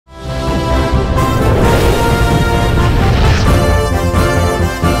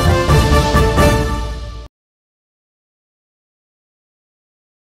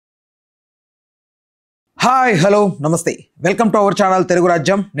Hi hello నమస్తే welcome to our channel Telugu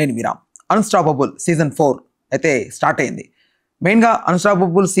రాజ్యం. నేను మీరా. అన్స్టాపబుల్ సీజన్ 4 అయితే స్టార్ట్ అయింది. మెయిన్గా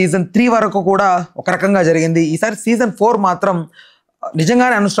అన్స్టాపబుల్ సీజన్ 3 వరకు కూడా ఒక రకంగా జరిగింది. ఈసారి సీజన్ 4 మాత్రం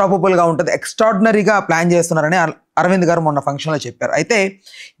నిజంగానే అన్స్టాపబుల్గా ఉంటుంది, ఎక్స్ట్రాడినరీగా ప్లాన్ చేస్తున్నారని అరవింద్ గారు మొన్న ఫంక్షన్లో చెప్పారు. అయితే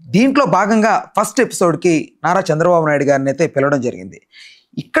దీంట్లో భాగంగా ఫస్ట్ ఎపిసోడ్కి నారా చంద్రబాబు నాయుడు గారిని అయితే పిలవడం జరిగింది.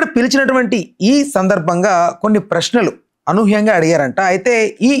 ఇక్కడ పిలిచినటువంటి ఈ సందర్భంగా కొన్ని ప్రశ్నలు అనూహ్యంగా అడిగారంట. అయితే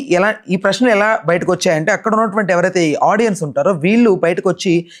ఈ ప్రశ్నలు ఎలా బయటకు వచ్చాయంటే అక్కడ ఉన్నటువంటి ఎవరైతే ఆడియన్స్ ఉంటారో వీళ్ళు బయటకు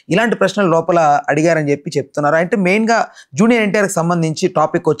వచ్చి ఇలాంటి ప్రశ్నలు లోపల అడిగారని చెప్తున్నారు. అంటే మెయిన్గా జూనియర్ ఎన్టీఆర్కి సంబంధించి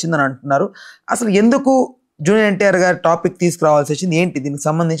టాపిక్ వచ్చిందని అంటున్నారు. అసలు ఎందుకు జూనియర్ ఎన్టీఆర్ గారి టాపిక్ తీసుకురావాల్సి వచ్చింది, ఏంటి దీనికి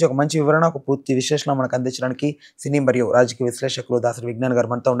సంబంధించి ఒక మంచి వివరణ, ఒక పూర్తి విశ్లేషణ మనకు అందించడానికి సినీ మరియు రాజకీయ విశ్లేషకులు దాసరి విజ్ఞాన్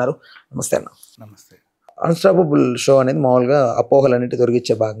గారు మనతో ఉన్నారు. నమస్తే అన్న. నమస్తే. అన్స్టాపబుల్ షో అనేది మామూలుగా అపోహలన్నిటి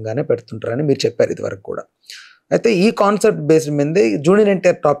తొలగించే భాగంగానే పెడుతుంటారని మీరు చెప్పారు ఇది వరకు కూడా. అయితే ఈ కాన్సెప్ట్ బేస్డ్ మీదే జూనియర్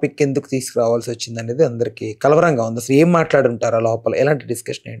ఎన్టీఆర్ టాపిక్ ఎందుకు తీసుకురావాల్సి వచ్చింది అనేది అందరికీ కలవరంగా ఉంది. అసలు ఏం మాట్లాడుంటారు ఆ లోపల, ఎలాంటి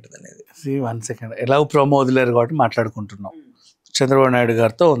డిస్కషన్ ఏంటిది అనేది? 1 సెకండ్, ఎలా ప్రోమో వదిలేరు కాబట్టి మాట్లాడుకుంటున్నాం. చంద్రబాబు నాయుడు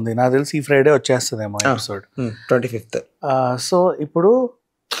గారితో ఉంది, నాకు తెలిసి ఈ ఫ్రైడే వచ్చేస్తుందేమో ఎపిసోడ్ 25th. సో ఇప్పుడు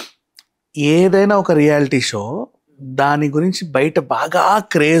ఏదైనా ఒక రియాలిటీ షో దాని గురించి బయట బాగా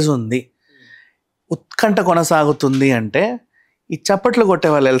క్రేజ్ ఉంది, ఉత్కంఠ కొనసాగుతుంది అంటే ఈ చప్పట్లు కొట్టే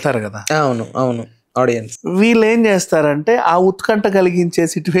వాళ్ళు వెళ్తారు కదా. అవును అవును, ఆడియన్స్. వీళ్ళు ఏం చేస్తారంటే ఆ ఉత్కంఠ కలిగించే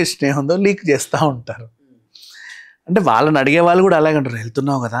సిచ్యువేషన్ ఏముందో లీక్ చేస్తూ ఉంటారు. అంటే వాళ్ళని అడిగే వాళ్ళు కూడా అలాగే అంటారు,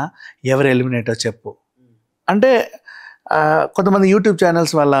 వెళ్తున్నావు కదా ఎవరు ఎలిమినేటో చెప్పు అంటే. కొంతమంది యూట్యూబ్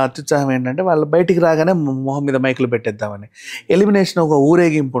ఛానల్స్ వాళ్ళ అత్యుత్సాహం ఏంటంటే వాళ్ళు బయటికి రాగానే మొహం మీద మైకులు పెట్టేద్దామని. ఎలిమినేషన్ ఒక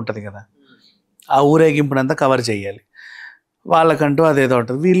ఊరేగింపు ఉంటుంది కదా, ఆ ఊరేగింపునంతా కవర్ చేయాలి వాళ్ళకంటూ, అదేదో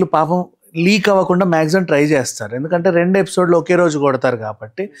ఉంటుంది. వీళ్ళు పాపం లీక్ అవ్వకుండా మ్యాక్సిమం ట్రై చేస్తారు, ఎందుకంటే 2 ఎపిసోడ్లు ఒకే రోజు కొడతారు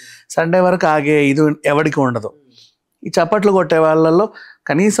కాబట్టి సండే వరకు ఆగే ఇది ఎవరికి ఉండదు. ఈ చప్పట్లు కొట్టే వాళ్ళల్లో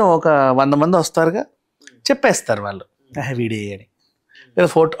కనీసం ఒక 100 మంది వస్తారుగా, చెప్పేస్తారు వాళ్ళు వీడియో అని. లేదా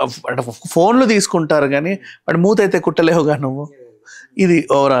అంటే ఫోన్లు తీసుకుంటారు కానీ వాడు మూత అయితే కుట్టలేవుగా నువ్వు. ఇది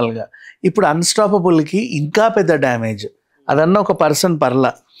ఓవరాల్గా ఇప్పుడు అన్స్టాపబుల్కి ఇంకా పెద్ద డ్యామేజ్. అదన్నా ఒక పర్సన్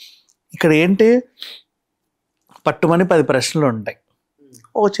పర్లా, ఇక్కడ ఏంటి పట్టుమని 10 ప్రశ్నలు ఉంటాయి,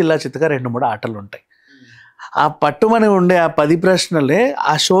 ఓ చిల్లా చిత్తగా 2-3 ఆటలు ఉంటాయి. ఆ పట్టుమని ఉండే ఆ 10 ప్రశ్నలే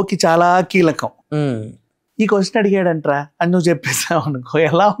ఆ షోకి చాలా కీలకం. ఈ క్వశ్చన్ అడిగాడంట్రా అని నువ్వు చెప్పేసావు అనుకో,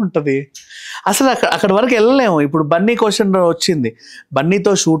 ఎలా ఉంటుంది అసలు? అక్కడ వరకు వెళ్ళలేము. ఇప్పుడు బన్నీ క్వశ్చన్ వచ్చింది,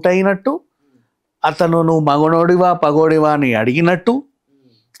 బన్నీతో షూట్ అయినట్టు, అతను నువ్వు మగనోడివా పగోడివా అని అడిగినట్టు,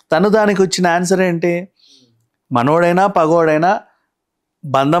 తను దానికి వచ్చిన ఆన్సర్ ఏంటి, మనోడైనా పగోడైనా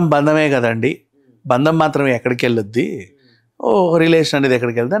బంధం బంధమే కదండి, బంధం మాత్రమే ఎక్కడికి వెళ్ళొద్ది, ఓ రిలేషన్ అనేది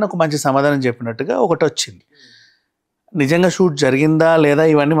ఎక్కడికి వెళ్తే అని ఒక మంచి సమాధానం చెప్పినట్టుగా ఒకటి వచ్చింది. నిజంగా షూట్ జరిగిందా లేదా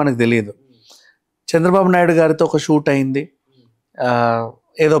ఇవన్నీ మనకు తెలియదు. చంద్రబాబు నాయుడు గారితో ఒక షూట్ అయింది,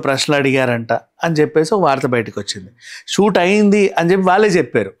 ఏదో ప్రశ్నలు అడిగారంట అని చెప్పేసి ఒక వార్త బయటకు వచ్చింది. షూట్ అయింది అని చెప్పి వాళ్ళే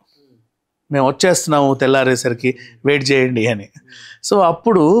చెప్పారు, మేము వచ్చేస్తున్నాము తెల్లారేసరికి వెయిట్ చేయండి అని. సో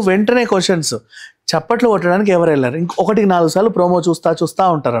అప్పుడు వెంటనే క్వశ్చన్స్, చప్పట్లు కొట్టడానికి ఎవరు వెళ్ళారు, ఇంకొకటికి 4 సార్లు ప్రోమో చూస్తూ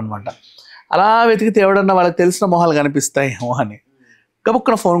ఉంటారనమాట. అలా వెతికితే ఎవడన్నా వాళ్ళకి తెలిసిన మొహాలు కనిపిస్తాయేమో అని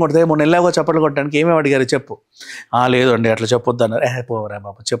గబుక్కున ఫోన్ కొడితే, మొన్న ఎలాగో చప్పట్లు కొట్టడానికి ఏమేమి అడిగారు చెప్పు. లేదు అండి అట్లా చెప్పొద్దు అన్నారు. పోవరా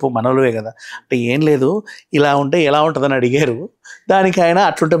బాబు చెప్పు, మనోళ్ళవే కదా అంటే. ఏం లేదు, ఇలా ఉంటే ఎలా ఉంటుందని అడిగారు, దానికి ఆయన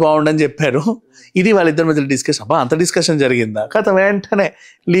అట్లుంటే బాగుండని చెప్పారు. ఇది వాళ్ళిద్దరి మధ్య డిస్కషన్. అబ్బా అంత డిస్కషన్ జరిగిందా? కథ వెంటనే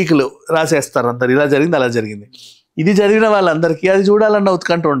లీకులు రాసేస్తారు అందరు, ఇలా జరిగింది అలా జరిగింది. ఇది జరిగిన వాళ్ళందరికీ అది చూడాలన్న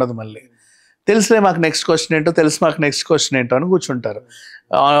ఉత్కంఠ ఉండదు. మళ్ళీ తెలుసులే మాకు నెక్స్ట్ క్వశ్చన్ ఏంటో, మాకు నెక్స్ట్ క్వశ్చన్ ఏంటో అని కూర్చుంటారు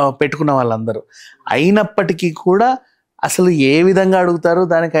పెట్టుకున్న వాళ్ళందరూ. అయినప్పటికీ కూడా అసలు ఏ విధంగా అడుగుతారు,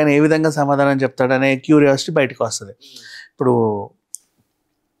 దానికి ఆయన ఏ విధంగా సమాధానం చెప్తాడనే క్యూరియాసిటీ బయటకు వస్తుంది. ఇప్పుడు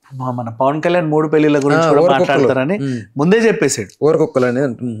మన పవన్ కళ్యాణ్ 3 పెళ్లిళ్ళ గురించి కూడా మాట్లాడతారని ముందే చెప్పేశాడు,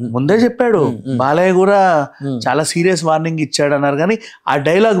 ముందే చెప్పాడు. బాలయ్య కూడా చాలా సీరియస్ వార్నింగ్ ఇచ్చాడు అన్నారు, కానీ ఆ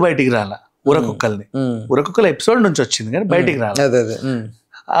డైలాగ్ బయటికి రాల. ఉరకొక్కల ఎపిసోడ్ నుంచి వచ్చింది కానీ బయటికి రాల.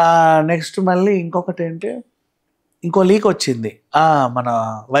 నెక్స్ట్ మళ్ళీ ఇంకొకటి ఏంటి, ఇంకో లీక్ వచ్చింది, మన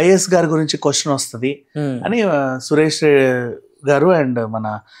వైఎస్ గారి గురించి క్వశ్చన్ వస్తుంది అని సురేష్ గారు అండ్ మన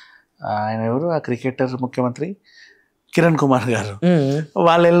ఆయన ఎవరు ఆ క్రికెటర్ ముఖ్యమంత్రి కిరణ్ కుమార్ గారు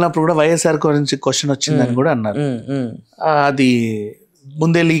వాళ్ళు వెళ్ళినప్పుడు కూడా వైఎస్ఆర్ గురించి క్వశ్చన్ వచ్చిందని కూడా అన్నారు. అది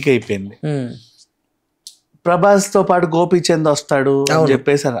ముందే లీక్ అయిపోయింది. ప్రభాస్ తో పాటు గోపీచంద్ వస్తాడు అని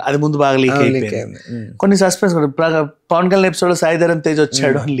చెప్పేసి అది ముందు బాగా లీక్ అయిపోయింది. కొన్ని సస్పెన్స్, పవన్ కళ్యాణ్ ఎపిసోడ్ లో సాయిధరం తేజ్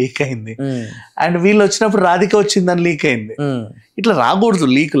వచ్చాడు అని లీక్ అయింది. అండ్ వీళ్ళు వచ్చినప్పుడు రాధిక వచ్చిందని లీక్ అయింది. ఇట్లా రాకూడదు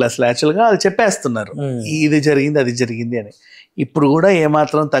లీకులు అసలు. యాక్చువల్ గా అది చెప్పేస్తున్నారు, ఇది జరిగింది అది జరిగింది అని. ఇప్పుడు కూడా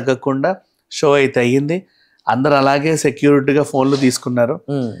ఏమాత్రం తగ్గకుండా షో అయితే అయ్యింది. అందరు అలాగే సెక్యూరిటీగా ఫోన్లు తీసుకున్నారు.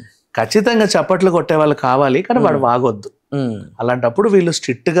 ఖచ్చితంగా చప్పట్లు కొట్టే వాళ్ళు కావాలి, కానీ వాడు వాగొద్దు. అలాంటప్పుడు వీళ్ళు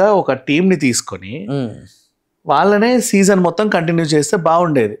స్ట్రిక్ట్గా ఒక టీంని తీసుకొని వాళ్ళనే సీజన్ మొత్తం కంటిన్యూ చేస్తే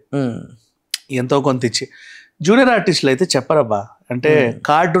బాగుండేది. ఎంతో కొంత ఇచ్చి జూనియర్ ఆర్టిస్టులు అయితే చెప్పరబ్బా, అంటే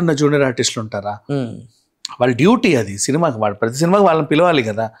కార్డు ఉన్న జూనియర్ ఆర్టిస్టులు ఉంటారా, వాళ్ళ డ్యూటీ అది సినిమాకి, వాళ్ళు ప్రతి సినిమాకి వాళ్ళని పిలవాలి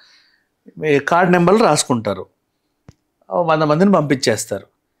కదా, కార్డ్ నెంబర్లు రాసుకుంటారు, 100 మందిని పంపించేస్తారు.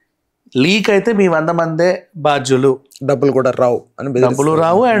 లీక్ అయితే మీ 100 మందే బాధ్యులు, డబ్బులు కూడా రావు అని, డబ్బులు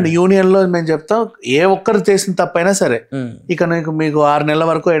రావు. అండ్ యూనియన్లో మేము చెప్తాం, ఏ ఒక్కరు చేసిన తప్పైనా సరే ఇక మీకు 6 నెలల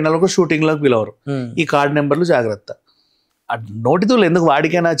వరకు 7 నెలల వరకు షూటింగ్లోకి పిలవరు, ఈ కార్డ్ నెంబర్లు జాగ్రత్త. నోటితూలు ఎందుకు,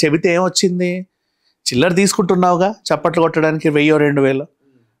 వాడికైనా చెబితే ఏమొచ్చింది, చిల్లర తీసుకుంటున్నావుగా చప్పట్లు కొట్టడానికి 1000-2000,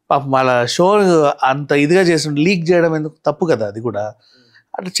 పాపం వాళ్ళ షో అంత ఇదిగా చేసి లీక్ చేయడం ఎందుకు, తప్పు కదా అది కూడా.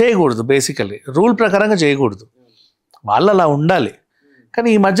 అట్లా చేయకూడదు, బేసికలీ రూల్ ప్రకారంగా చేయకూడదు, వాళ్ళు అలా ఉండాలి. కానీ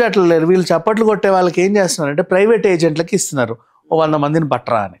ఈ మధ్య అట్లా లేరు, వీళ్ళు చప్పట్లు కొట్టే వాళ్ళకి ఏం చేస్తున్నారంటే ప్రైవేట్ ఏజెంట్లకి ఇస్తున్నారు, 100 మందిని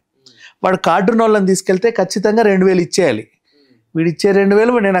పట్టరా అని. వాడు కార్డున్న వాళ్ళని తీసుకెళ్తే ఖచ్చితంగా 2000 ఇచ్చేయాలి, వీడు ఇచ్చే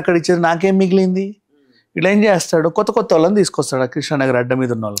 2000 నేను అక్కడ ఇచ్చేది నాకేం మిగిలింది. వీళ్ళు ఏం చేస్తాడు, కొత్త వాళ్ళని తీసుకొస్తాడు, కృష్ణానగర్ అడ్డ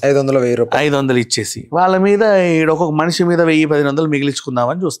మీద ఉన్న వాళ్ళు 500 ఇచ్చేసి వాళ్ళ మీద ఒక్కొక్క మనిషి మీద 1000-1500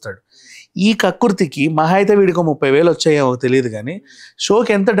 మిగిలించుకుందామని చూస్తాడు. ఈ కక్కుర్తికి మహా అయితే వీడికి 30,000 వచ్చాయేమో తెలియదు, కానీ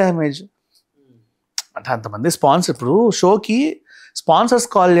షోకి ఎంత డ్యామేజ్ అంటే అంతమంది స్పాన్సర్. ఇప్పుడు షోకి స్పాన్సర్స్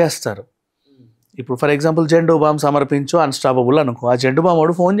కాల్ చేస్తారు, ఇప్పుడు ఫర్ ఎగ్జాంపుల్ జెండు బామ్ సమర్పించు అన్స్టాపబుల్ అనుకో, ఆ జెండు బామ్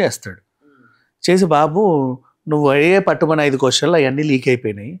వాడు ఫోన్ చేస్తాడు, చేసి బాబు నువ్వు పట్టుమని 5 క్వశ్చన్లు అవన్నీ లీక్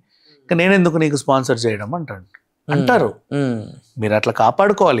అయిపోయినాయి, ఇంకా నేనెందుకు నీకు స్పాన్సర్ చేయడం అంటారు. మీరు అట్లా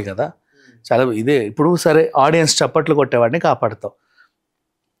కాపాడుకోవాలి కదా, చాలా ఇదే. ఇప్పుడు సరే ఆడియన్స్ చప్పట్లు కొట్టేవాడిని కాపాడుతావు,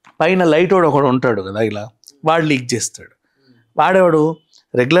 పైన లైట్ వాడు ఒకడు ఉంటాడు కదా ఇలా, వాడు లీక్ చేస్తాడు. వాడేవాడు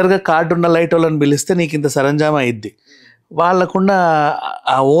రెగ్యులర్గా కార్డు ఉన్న లైట్ వాళ్ళని పిలిస్తే నీకు ఇంత సరంజామా అయింది, వాళ్ళకున్న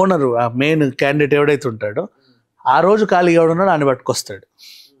ఆ ఓనరు, ఆ మెయిన్ క్యాండిడేట్ ఎవడైతే ఉంటాడో ఆ రోజు ఖాళీగా ఎవడున్నాడో ఆయన పట్టుకొస్తాడు,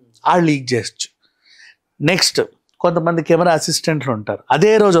 ఆ లీక్ చేయొచ్చు. నెక్స్ట్ కొంతమంది కెమెరా అసిస్టెంట్లు ఉంటారు,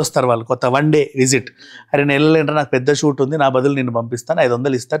 అదే రోజు వస్తారు వాళ్ళు, కొత్త 1 డే విజిట్, అరే నేను వెళ్ళలేంటే నాకు పెద్ద షూట్ ఉంది, నా బదులు నేను పంపిస్తాను,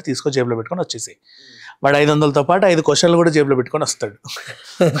 500 ఇస్తారు, తీసుకో జేబులో పెట్టుకొని వచ్చేసాయి. వాడు 500తో పాటు 5 క్వశ్చన్లు కూడా జేబులో పెట్టుకొని వస్తాడు.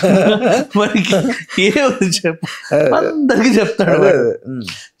 మరి ఏమని చెప్పు, అందరికి చెప్తాడు.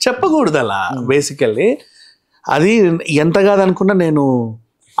 చెప్పకూడదు అలా బేసికల్లీ. అది ఎంత కాదనుకున్నా నేను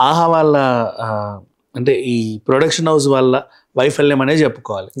ఆహా వాళ్ళ అంటే ఈ ప్రొడక్షన్ హౌస్ వాళ్ళ వైఫల్యం అనే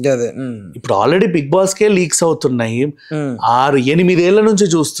చెప్పుకోవాలి. ఇప్పుడు ఆల్రెడీ బిగ్ బాస్కే లీక్స్ అవుతున్నాయి, 6-8 ఏళ్ల నుంచి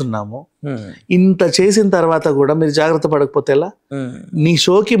చూస్తున్నాము. ఇంత చేసిన తర్వాత కూడా మీరు జాగ్రత్త పడకపోతే ఎలా? నీ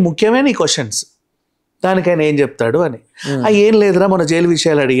షోకి ముఖ్యమే నీ క్వశ్చన్స్, దానికైనా ఏం చెప్తాడు అని. ఏం లేదురా మన జైలు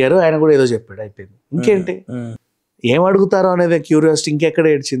విషయాలు అడిగారు, ఆయన కూడా ఏదో చెప్పాడు, అయిపోయింది. ఇంకేంటి, ఏం అడుగుతారో అనేది క్యూరియాసిటీ ఇంకెక్కడ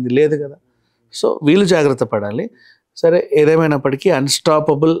ఏడ్చింది లేదు కదా. సో వీళ్ళు జాగ్రత్త పడాలి. సరే ఏదేమైనప్పటికీ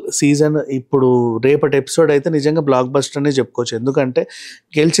అన్స్టాపబుల్ సీజన్ ఇప్పుడు రేపటి ఎపిసోడ్ అయితే నిజంగా బ్లాక్ బస్టర్ అనే చెప్పుకోవచ్చు, ఎందుకంటే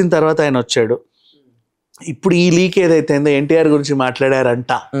గెలిచిన తర్వాత ఆయన వచ్చాడు. ఇప్పుడు ఈ లీక్ ఏదైతే అయిందో ఎన్టీఆర్ గురించి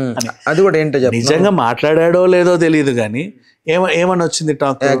మాట్లాడారంట, అది కూడా ఏంటో నిజంగా మాట్లాడాడో లేదో తెలియదు, కానీ ఏమని వచ్చింది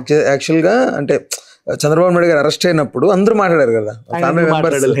టాక్. యాక్చువల్గా అంటే చంద్రబాబు నాయుడు గారు అరెస్ట్ అయినప్పుడు అందరూ మాట్లాడారు కదా, ఫ్యామిలీ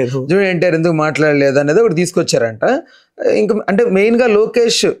మెంబర్స్ ఎన్టీఆర్ ఎందుకు మాట్లాడలేదు అనేది ఒకటి తీసుకొచ్చారంట. ఇంకా అంటే మెయిన్ గా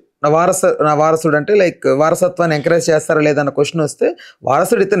లోకేష్ నా వారసుడు అంటే లైక్ వారసత్వాన్ని ఎంకరేజ్ చేస్తారా లేదన్న క్వశ్చన్ వస్తే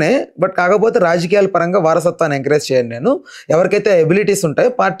వారసుడు ఇతనే, బట్ కాకపోతే రాజకీయాల పరంగా వారసత్వాన్ని ఎంకరేజ్ చేయను నేను, ఎవరికైతే ఎబిలిటీస్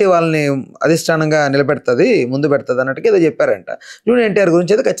ఉంటాయో పార్టీ వాళ్ళని అధిష్టానంగా నిలబెడుతుంది, ముందు పెడుతుంది అన్నట్టుగా ఏదో చెప్పారంట. జూనియర్ ఎన్టీఆర్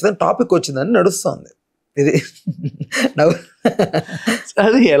గురించి అయితే ఖచ్చితంగా టాపిక్ వచ్చిందని నడుస్తుంది. ఇది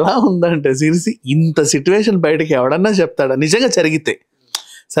అది ఎలా ఉందంటే సీరియస్లీ ఇంత సిచ్యువేషన్ బయటకి ఎవడన్నా చెప్తాడా? నిజంగా జరిగితే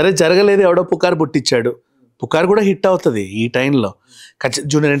సరే, జరగలేదు, ఎవడో పుకారు పుట్టించాడు, పుకారు కూడా హిట్ అవుతుంది ఈ టైంలో.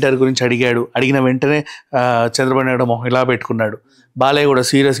 జూనియర్ ఎన్టీఆర్ గురించి అడిగిన వెంటనే చంద్రబాబు నాయుడు మొహం ఇలా పెట్టుకున్నాడు, బాలయ్య కూడా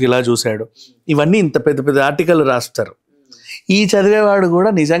సీరియస్గా ఇలా చూశాడు, ఇవన్నీ ఇంత పెద్ద పెద్ద ఆర్టికల్ రాస్తారు. ఈ చదివేవాడు కూడా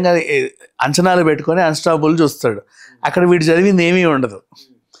నిజంగా అంచనాలు పెట్టుకొని అన్స్టాపబుల్ చూస్తాడు, అక్కడ వీడు చదివింది ఏమీ ఉండదు.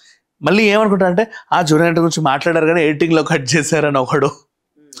 మళ్ళీ ఏమనుకుంటా అంటే ఆ జూనియర్ ఎన్టీఆర్ గురించి మాట్లాడారు కానీ ఎడిటింగ్లో కట్ చేశారని ఒకడు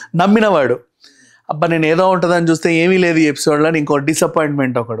నమ్మినవాడు, అబ్బా నేను ఏదో ఉంటుందని చూస్తే ఏమీ లేదు ఈ ఎపిసోడ్లో, ఇంకో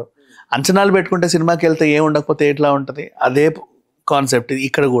డిసప్పాయింట్మెంట్ ఒకడు. అంచనాలు పెట్టుకుంటే సినిమాకి వెళ్తే ఏం ఉండకపోతే ఎట్లా ఉంటుంది, అదే కాన్సెప్ట్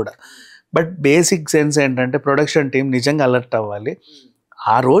ఇక్కడ కూడా. బట్ బేసిక్ సెన్స్ ఏంటంటే ప్రొడక్షన్ టీం నిజంగా అలర్ట్ అవ్వాలి.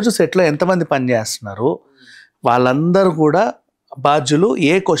 ఆ రోజు సెట్లో ఎంతమంది పనిచేస్తున్నారు వాళ్ళందరూ కూడా బాధ్యులు,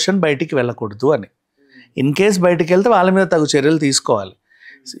 ఏ క్వశ్చన్ బయటికి వెళ్ళకూడదు అని. ఇన్ కేస్ బయటికి వెళ్తే వాళ్ళ మీద తగు చర్యలు తీసుకోవాలి.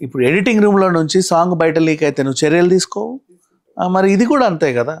 ఇప్పుడు ఎడిటింగ్ రూమ్లో నుంచి సాంగ్ బయట లీక్ అయితే నువ్వు చర్యలు తీసుకోవు, మరి ఇది కూడా అంతే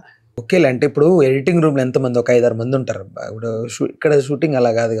కదా. ఓకేలే, అంటే ఇప్పుడు ఎడిటింగ్ రూమ్లో ఎంతమంది, ఒక 5-6 మంది ఉంటారు. ఇప్పుడు ఇక్కడ షూటింగ్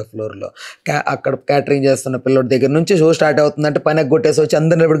అలా కాదుగా, ఫ్లోర్లో అక్కడ క్యాటరింగ్ చేస్తున్న పిల్లోడి దగ్గర నుంచి షో స్టార్ట్ అవుతుందంటే పని కొట్టేసి వచ్చి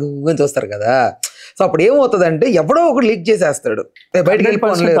అందరిని ఎప్పుడు చూస్తారు కదా. సో అప్పుడు ఏమవుతుంది అంటే ఎవడో ఒకటి లీక్ చేసేస్తాడు, బయటకు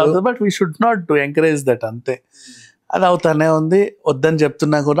వెళ్ళిపోలేదు. But we should not encourage that, అంతే. అది అవుతానే ఉంది, వద్దని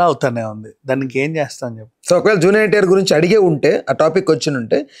చెప్తున్నా కూడా అవుతానే ఉంది. దానికి ఏం చేస్తాను చెప్పు. సో ఒకవేళ జూనియర్ ఎన్టీఆర్ గురించి అడిగే ఉంటే, ఆ టాపిక్ వచ్చి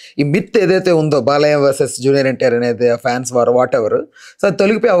ఉంటే, ఈ మిత్ ఏదైతే ఉందో బాలయ్య వర్సెస్ జూనియర్ ఎన్టీఆర్ అనేది ఫ్యాన్స్ వారు వాట్ ఎవర్, సో అది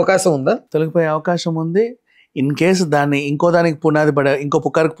తొలగిపోయే అవకాశం ఉందా? తొలగిపోయే అవకాశం ఉంది. ఇన్ కేసు దాన్ని ఇంకో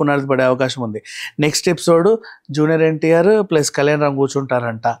పుకారికి పునాది పడే అవకాశం ఉంది. Next episode junior NTR plus Kalyan Ram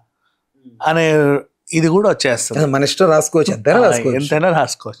కూర్చుంటారంట అనే ఇది కూడా వచ్చేస్తుంది. మన ఇష్టం రాసుకోవచ్చు, ఎంతైనా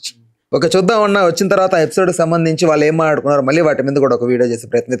రాసుకోవచ్చు. ఓకే, చూద్దామన్నా వచ్చిన తర్వాత ఆ ఎపిసోడ్కి సంబంధించి వాళ్ళు ఏం మాట్లాడుకున్నారు, మళ్ళీ వాటి మీద కూడా ఒక వీడియో చేసే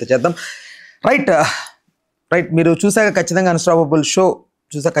ప్రయత్నం అయితే చేద్దాం. రైట్ మీరు చూసాక ఖచ్చితంగా అన్స్టాపబుల్ షో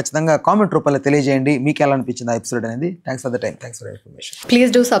చూసాక ఖచ్చితంగా కామెంట్ రూపంలో తెలియజేయండి మీకు ఎలా అనిపించింది ఆ ఎపిసోడ్ అనేది. Thanks for the time, thanks for information.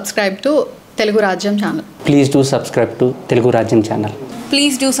 Please do subscribe to Telugu రాజ్యం channel. Please do subscribe to Telugu రాజ్యం channel.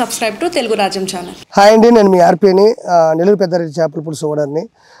 Please do subscribe to Telugu రాజ్యం ఛానల్. హాయ్ అండి, నేను మీ ఆర్పీని, నెల్లూరు పెద్దారెడ్డి చేపల పులుసు ఓనర్ని.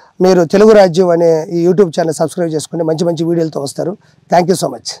 మీరు తెలుగు రాజ్యం అనే ఈ యూట్యూబ్ ఛానల్ సబ్స్క్రైబ్ చేసుకుని మంచి మంచి వీడియోలతో వస్తారు. Thank you so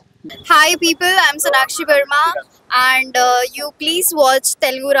much. Hi people, I'm Sonakshi Verma and you please watch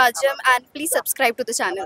Telugu Rajyam and please subscribe to the channel.